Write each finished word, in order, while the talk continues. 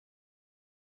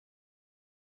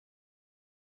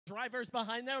drivers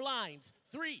behind their lines.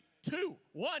 3, 2,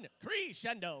 1,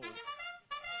 crescendo.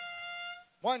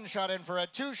 One shot in for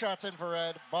red, two shots in for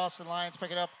red. Boston Lions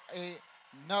picking up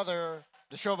another.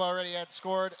 Neshoba already had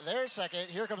scored their second.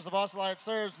 Here comes the Boston Lions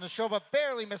third. Neshoba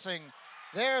barely missing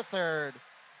their third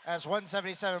as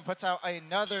 177 puts out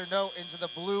another note into the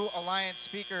Blue Alliance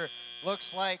speaker.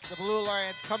 Looks like the Blue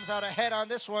Alliance comes out ahead on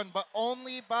this one, but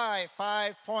only by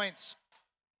 5 points.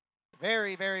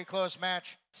 Very, very close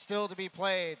match still to be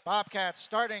played. Bobcats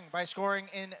starting by scoring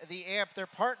in the amp. Their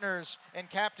partners and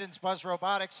captains, Buzz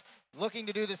Robotics, looking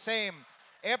to do the same.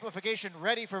 Amplification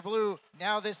ready for blue.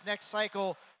 Now this next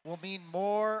cycle will mean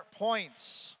more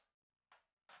points.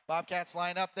 Bobcats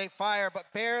line up, they fire,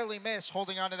 but barely miss,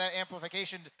 holding on to that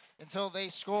amplification until they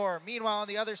score. Meanwhile, on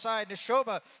the other side,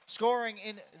 Neshoba scoring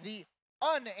in the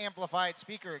unamplified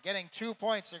speaker, getting 2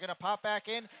 points. They're gonna pop back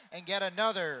in and get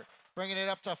another, bringing it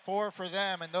up to 4 for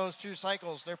them in those 2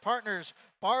 cycles. Their partners,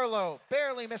 Barlow,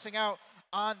 barely missing out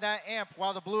on that amp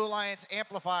while the Blue Alliance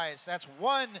amplifies. That's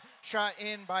 1 shot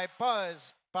in by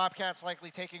Buzz. Bobcats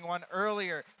likely taking one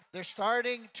earlier. They're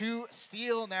starting to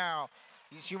steal now.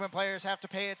 These human players have to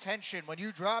pay attention. When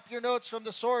you drop your notes from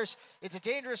the source, it's a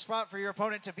dangerous spot for your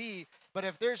opponent to be, but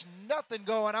if there's nothing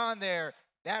going on there,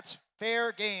 that's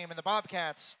fair game, and the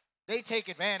Bobcats, they take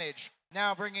advantage,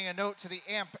 now bringing a note to the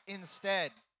amp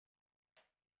instead.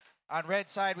 On red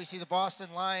side, we see the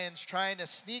Boston Lions trying to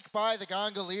sneak by the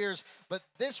Gondoliers, but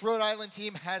this Rhode Island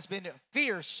team has been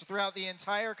fierce throughout the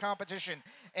entire competition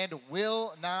and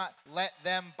will not let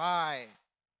them by.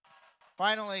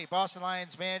 Finally, Boston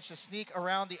Lions managed to sneak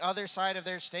around the other side of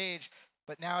their stage,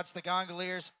 but now it's the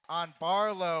Gondoliers on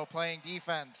Barlow playing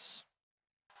defense.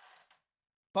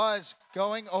 Buzz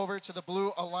going over to the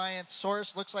Blue Alliance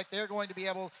source. Looks like they're going to be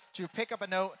able to pick up a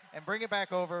note and bring it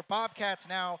back over. Bobcats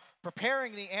now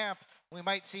preparing the amp. We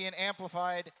might see an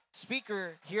amplified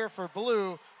speaker here for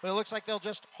blue, but it looks like they'll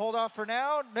just hold off for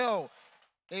now. No,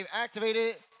 they've activated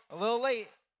it a little late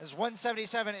as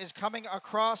 177 is coming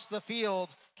across the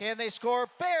field. Can they score?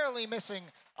 Barely missing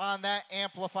on that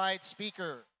amplified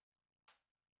speaker.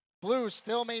 Blue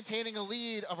still maintaining a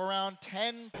lead of around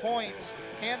 10 points.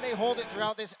 Can they hold it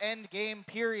throughout this end game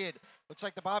period? Looks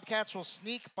like the Bobcats will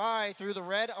sneak by through the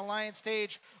Red Alliance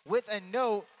stage with a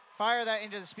note, fire that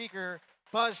into the speaker.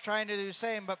 Buzz trying to do the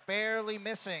same, but barely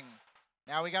missing.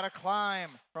 Now we got to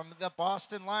climb from the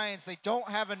Boston Lions. They don't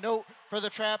have a note for the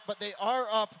trap, but they are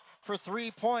up for 3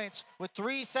 points with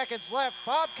 3 seconds left.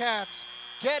 Bobcats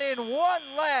get in one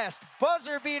last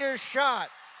buzzer beater shot.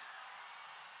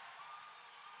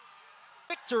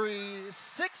 Victory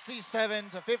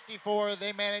 67-54.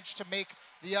 They managed to make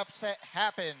the upset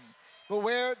happen. But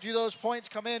where do those points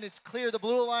come in? It's clear the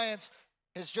Blue Alliance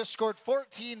has just scored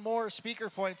 14 more speaker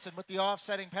points, and with the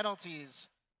offsetting penalties,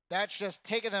 that's just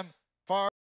taken them